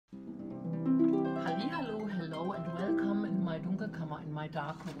Hello and welcome in my Dunkelkammer, in my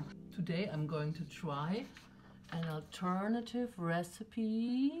darkroom. Today I'm going to try an alternative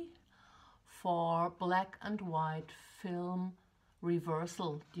recipe for black and white film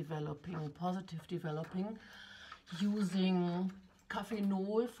reversal developing, positive developing, using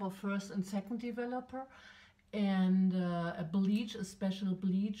Caffenol for first and second developer and a bleach, a special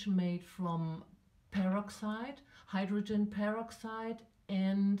bleach made from peroxide, hydrogen peroxide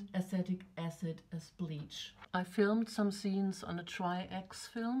and acetic acid as bleach. I filmed some scenes on a Tri-X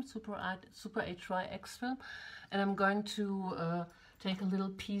film, Super 8 Tri-X film, and I'm going to take a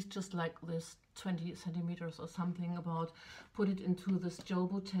little piece just like this, 20 centimeters or something, put it into this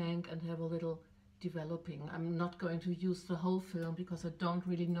Jobo tank and have a little developing. I'm not going to use the whole film because I don't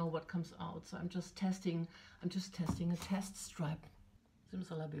really know what comes out, so I'm just testing a test stripe.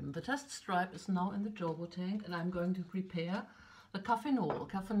 Simsalabim. The test stripe is now in the Jobo tank and I'm going to prepare the Caffenol.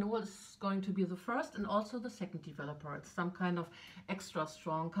 Caffenol is going to be the first and also the second developer. It's some kind of extra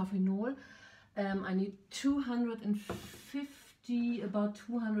strong Caffenol. I need about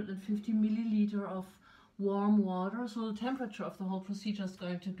 250 milliliter of warm water. So the temperature of the whole procedure is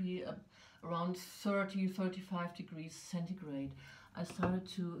going to be around 30-35 degrees centigrade. I started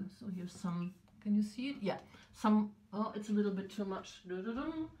to, so here's some, can you see it? Yeah, some, oh, it's a little bit too much.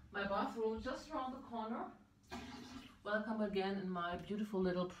 My bathroom is just around the corner. Welcome again in my beautiful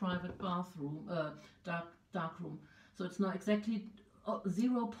little private bathroom, dark room. So it's now exactly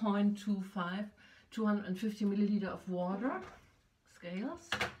 0.25, 250 milliliter of water, scales.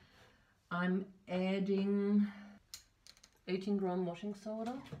 I'm adding 18 gram washing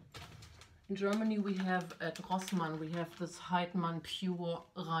soda. In Germany we have, at Rossmann, we have this Heidmann pure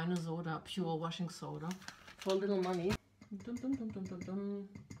reine soda, pure washing soda, for little money.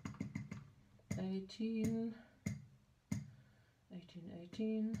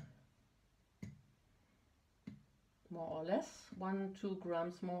 18, more or less, 1-2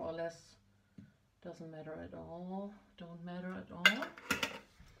 grams more or less, doesn't matter at all, don't matter at all.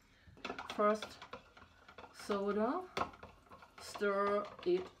 First soda, stir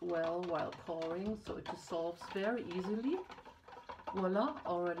it well while pouring so it dissolves very easily. Voila,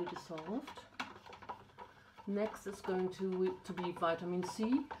 already dissolved. Next is going to be vitamin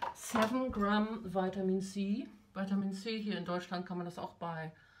C, 7 gram vitamin C. Vitamin C, hier in Deutschland kann man das auch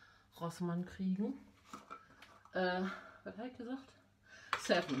bei Rossmann kriegen. Was habe ich gesagt?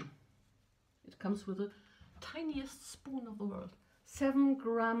 7. It comes with the tiniest spoon of the world. 7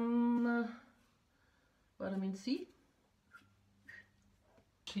 gram vitamin C.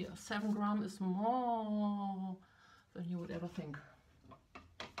 Here, 7 gram is more than you would ever think.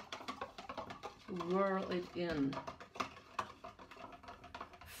 Whirl it in.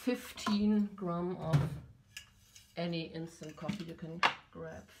 15 gram of any instant coffee you can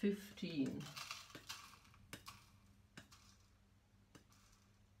grab. 15.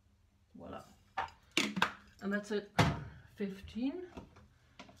 Voila. And that's it. 15.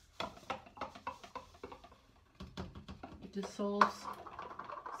 It dissolves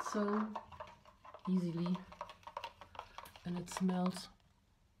so easily and it smells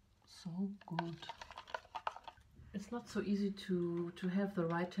so good. It's not so easy to have the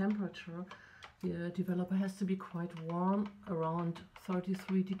right temperature. The developer has to be quite warm, around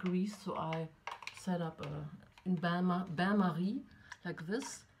 33 degrees, so I set up in bain-marie like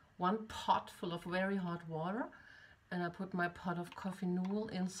this, one pot full of very hot water, and I put my pot of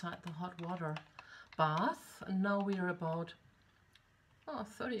Caffenol inside the hot water bath, and now we are about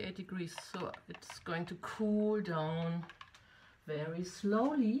 38 degrees, so it's going to cool down very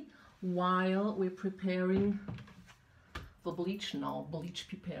slowly while we're preparing the bleach now. Bleach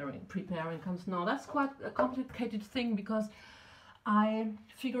preparing comes now. That's quite a complicated thing because I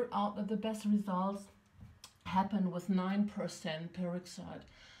figured out that the best results happen with 9% peroxide.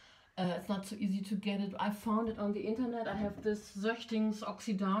 It's not so easy to get it. I found it on the internet. I have this Söchtings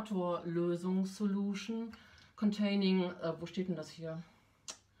Oxidator Lösung solution containing, wo steht denn das hier?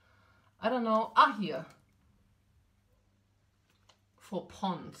 I don't know. Ah, here. For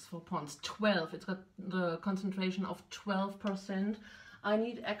ponds, 12. It's got the concentration of 12%. I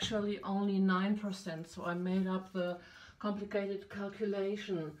need actually only 9%, so I made up the complicated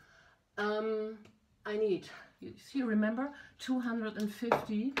calculation. I need, you see, remember,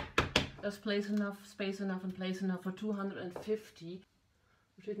 250. There's space enough for 250.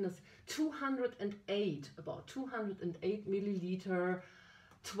 208, about 208 milliliter,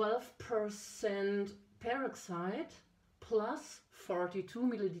 12% peroxide plus 42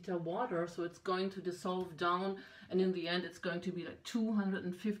 milliliter water, so it's going to dissolve down, and in the end it's going to be like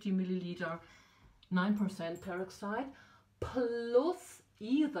 250 milliliter 9% peroxide plus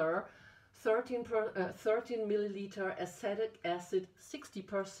either 13 milliliter acetic acid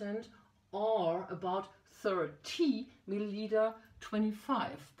 60%, or about 30 milliliter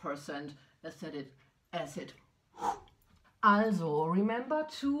 25% acetic acid. Also, remember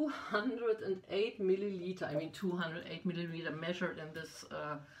 208 milliliter, I mean 208 milliliter measured in this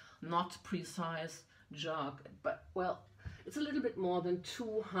not precise jug, but well, it's a little bit more than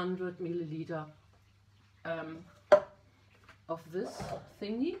 200 milliliter of this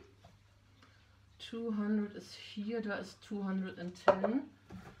thingy. 200 is here, there is 210.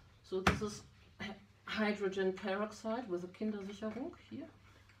 So this is hydrogen peroxide with a Kindersicherung here.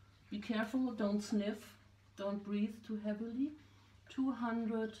 Be careful, don't sniff, don't breathe too heavily.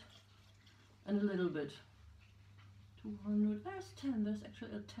 200 and a little bit. 200, there's 10, there's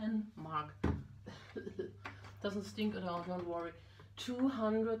actually a 10 mark. Doesn't stink at all, don't worry.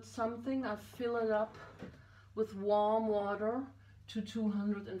 200 something, I fill it up with warm water to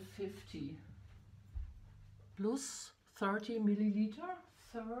 250. Plus 30 milliliter,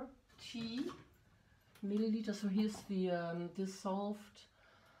 30 milliliter. So here's the dissolved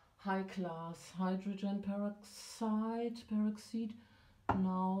high-class hydrogen peroxide,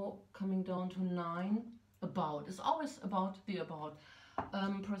 now coming down to 9, about. It's always about the about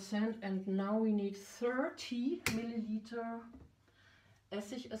percent, and now we need 30 milliliter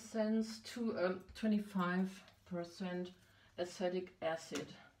Essigessence to 25% acetic acid.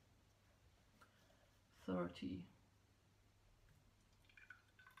 30.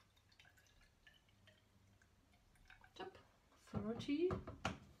 Yep, 30.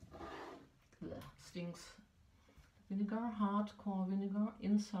 Blech, stinks. Vinegar, hardcore vinegar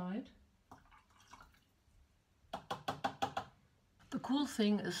inside. The cool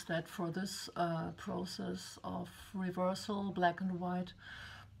thing is that for this process of reversal, black and white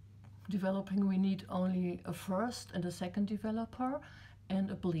developing, we need only a first and a second developer and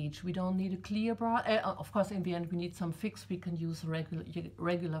a bleach. We don't need a clear brush. Of course, in the end, we need some fix. We can use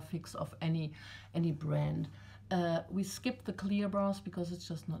regular fix of any brand. We skip the clear brush because it's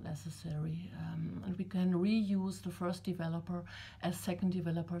just not necessary, and we can reuse the first developer as second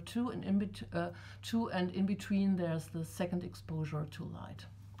developer too. And in between, there's the second exposure to light.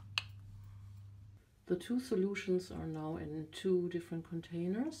 The two solutions are now in two different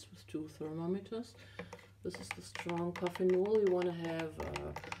containers with two thermometers. This is the strong Caffenol. You want to have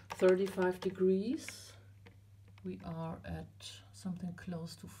 35 degrees. We are at something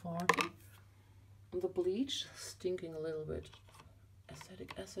close to 40. And the bleach, stinking a little bit,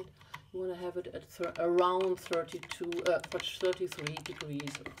 acetic acid. You want to have it at around 33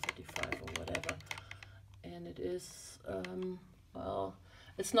 degrees or 35 or whatever. And it is, well,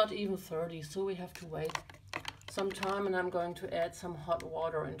 it's not even 30, so we have to wait some time, and I'm going to add some hot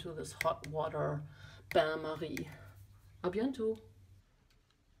water into this hot water bain-marie. A bientôt.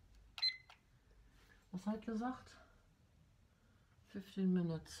 Was hat gesagt? 15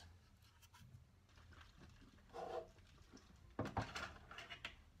 minutes.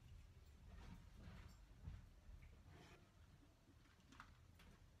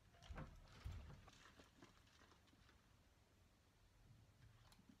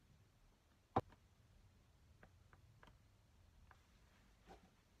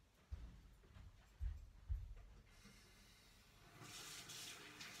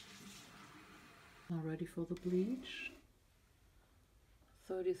 Now ready for the bleach.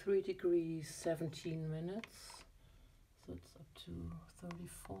 33 degrees, 17 minutes. So it's up to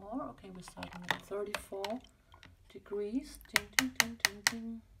 34. Okay, we're starting at 34 degrees. Ding, ding, ding, ding,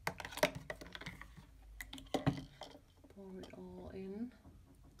 ding. Pour it all in.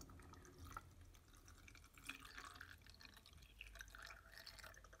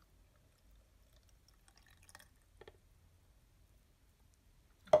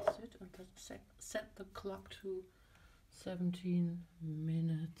 That's it, and set the clock to 17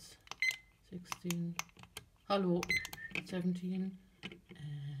 minutes. 16. Hello. 17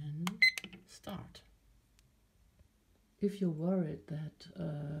 and start. If you're worried that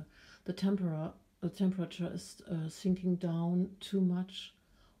the temperature is sinking down too much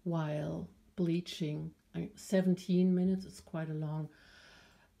while bleaching, 17 minutes is quite a long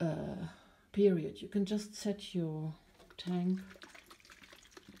period. You can just set your tank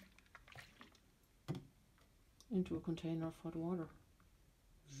into a container of hot water.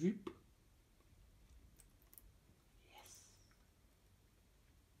 Zip.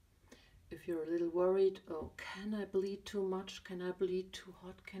 If you're a little worried, oh, can I bleed too much? Can I bleed too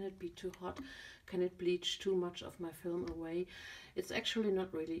hot? Can it be too hot? Can it bleach too much of my film away? It's actually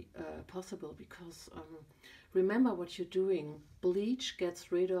not really possible, because remember what you're doing. Bleach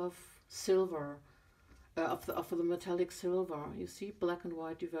gets rid of silver of the metallic silver. You see black and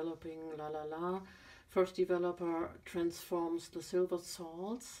white developing, la la la. First developer transforms the silver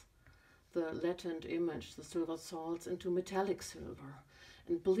salts, the latent image, the silver salts, into metallic silver.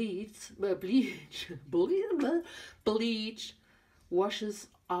 And bleach washes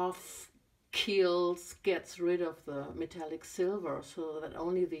off, kills, gets rid of the metallic silver, so that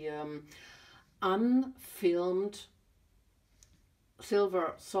only the unfilmed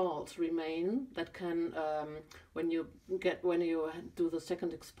silver salts remain that can, when you do the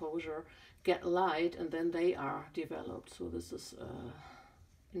second exposure, get light, and then they are developed. So this is,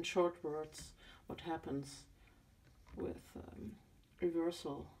 in short words, what happens with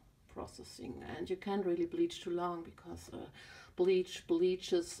reversal processing. And you can't really bleach too long, because bleach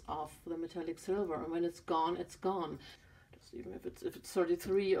bleaches off the metallic silver, and when it's gone, it's gone. Just even if it's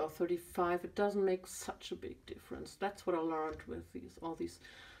 33 or 35, it doesn't make such a big difference. That's what I learned with all these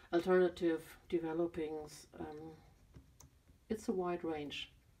alternative developings. It's a wide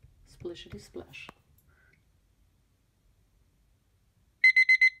range. Splishity splash.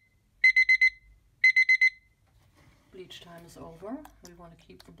 Bleach time is over. We want to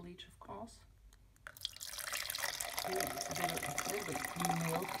keep the bleach, of course. Ooh, it's a little bit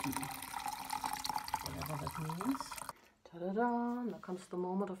milky, whatever that means. Ta-da-da! Now comes the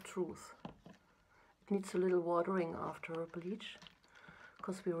moment of truth. It needs a little watering after bleach,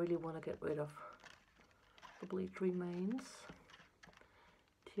 because we really want to get rid of the bleach remains.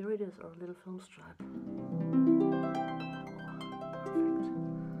 Here it is, our little film stripe. Perfect.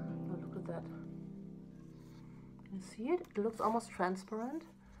 Now look at that. Can you see it? It looks almost transparent.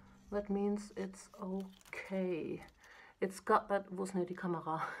 That means it's okay. It's got that, wo ist denn die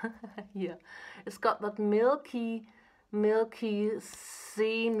Kamera? Here. It's got that milky,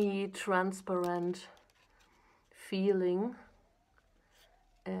 semi-transparent feeling.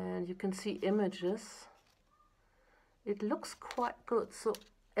 And you can see images. It looks quite good. So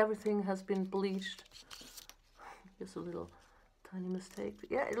everything has been bleached. Here's a little tiny mistake.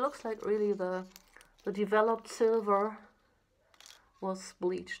 Yeah, it looks like really the developed silver was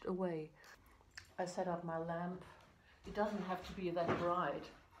bleached away. I set up my lamp. It doesn't have to be that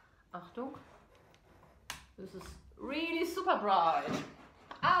bright. Achtung. This is really super bright.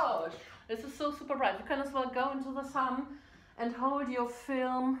 Ouch! This is so super bright. You can as well go into the sun and hold your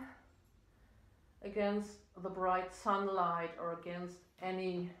film against the bright sunlight or against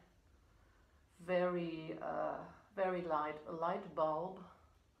any very light bulb.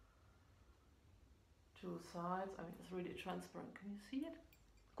 Two sides. I mean, it's really transparent. Can you see it?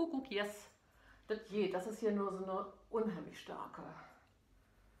 Kuckuck, yes. Das ist hier nur so eine unheimlich starke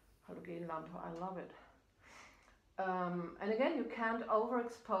Halogenlampe. I love it. And again, you can't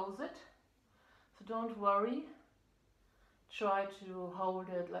overexpose it, so don't worry. Try to hold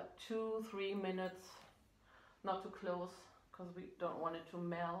it like 2-3 minutes, not too close, because we don't want it to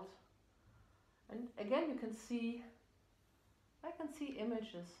melt. And again, you can see, I can see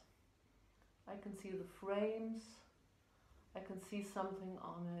images. I can see the frames. I can see something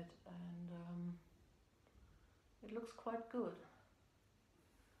on it, and it looks quite good.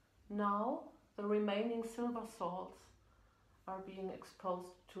 Now the remaining silver salts are being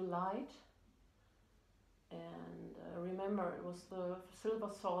exposed to light, and remember, it was the silver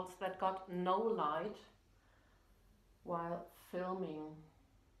salts that got no light while filming.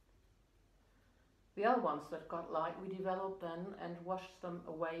 The other ones that got light, we developed then and washed them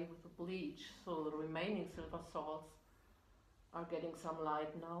away with the bleach, so the remaining silver salts are getting some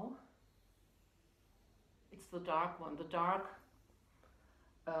light now. It's the dark one, the dark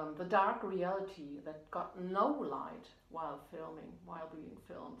reality that got no light while being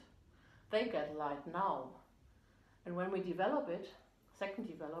filmed. They get light now. And when we develop it, second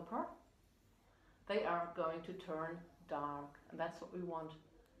developer, they are going to turn dark. And that's what we want.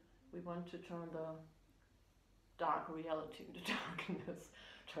 We want to turn the dark reality into darkness.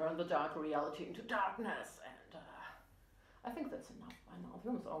 Turn the dark reality into darkness. And I think that's enough by now. The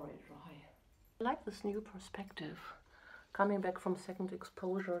film is already dry. I like this new perspective. Coming back from second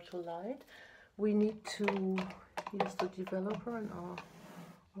exposure to light, we need to, here's the developer in our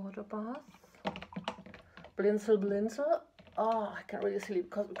water bath. Blinzel, blinzel. Oh, I can't really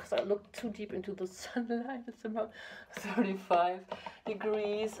sleep because I look too deep into the sunlight. It's about 35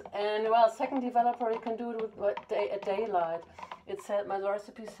 degrees. And well, second developer, you can do it with at daylight. It said, my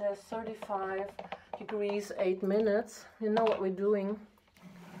recipe says 35 degrees, 8 minutes. You know what we're doing.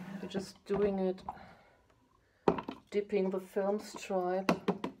 We're just doing it, dipping the film stripe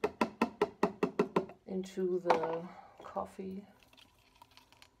into the coffee.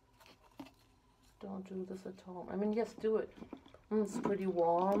 Don't do this at home. I mean, yes, do it. It's pretty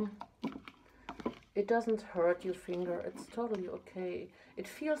warm. It doesn't hurt your finger, it's totally okay. It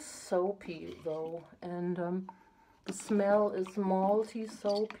feels soapy though, and the smell is malty,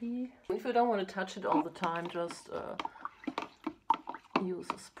 soapy. If you don't want to touch it all the time, just use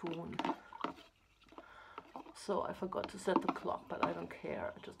a spoon. So I forgot to set the clock, but I don't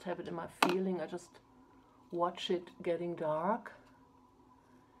care. I just have it in my feeling. I just watch it getting dark.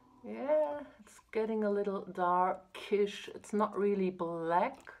 Yeah, it's getting a little darkish. It's not really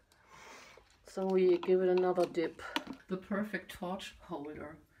black. So we give it another dip. The perfect torch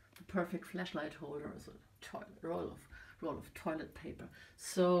holder, the perfect flashlight holder is a roll of toilet paper.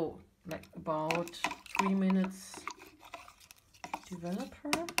 So like about 3 minutes developer.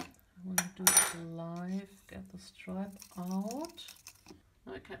 I want to do it live, get the stripe out.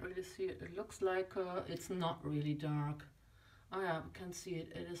 I can't really see it. It looks like it's not really dark. Oh yeah, I can see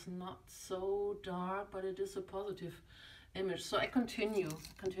it. It is not so dark, but it is a positive image. So I continue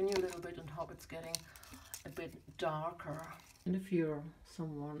a little bit and hope it's getting a bit darker. And if you're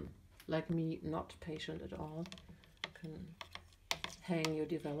someone like me, not patient at all, you can hang your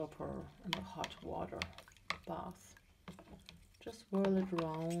developer in the hot water bath. Just whirl it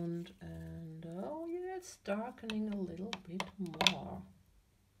around and oh yeah, it's darkening a little bit more.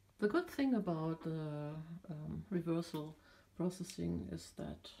 The good thing about the reversal processing is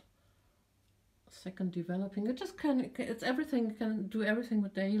that second developing, it just it's everything, can do everything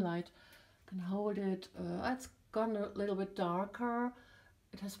with daylight. Can hold it, it's gone a little bit darker.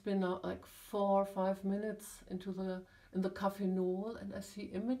 It has been like 4 or 5 minutes in the Caffenol, and I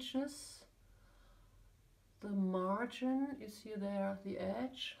see images. The margin, you see there, the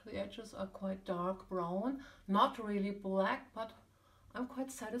edges are quite dark brown, not really black, but I'm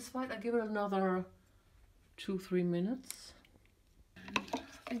quite satisfied. I give it another 2-3 minutes. And I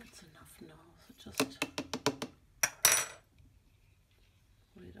think it's enough now, so just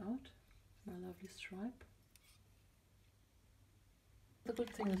pull it out, my lovely stripe. The good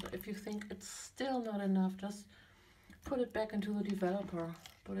thing is, if you think it's still not enough, just put it back into the developer.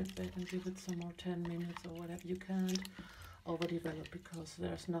 Put it back and give it some more 10 minutes or whatever. You can't overdevelop because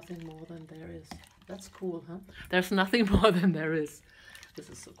there's nothing more than there is. That's cool, huh? There's nothing more than there is. This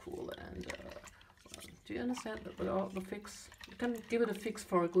is so cool. And do you understand that? With the fix, you can give it a fix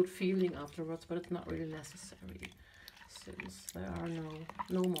for a good feeling afterwards, but it's not really necessary since there are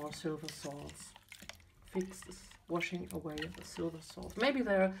no more silver salts. Fix is washing away the silver salt. Maybe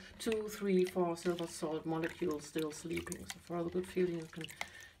there are 2, 3, 4 silver salt molecules still sleeping. So for the good feeling, you can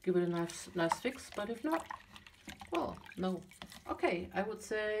give it a nice fix. But if not, well, no. Okay, I would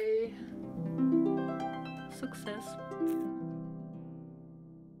say success.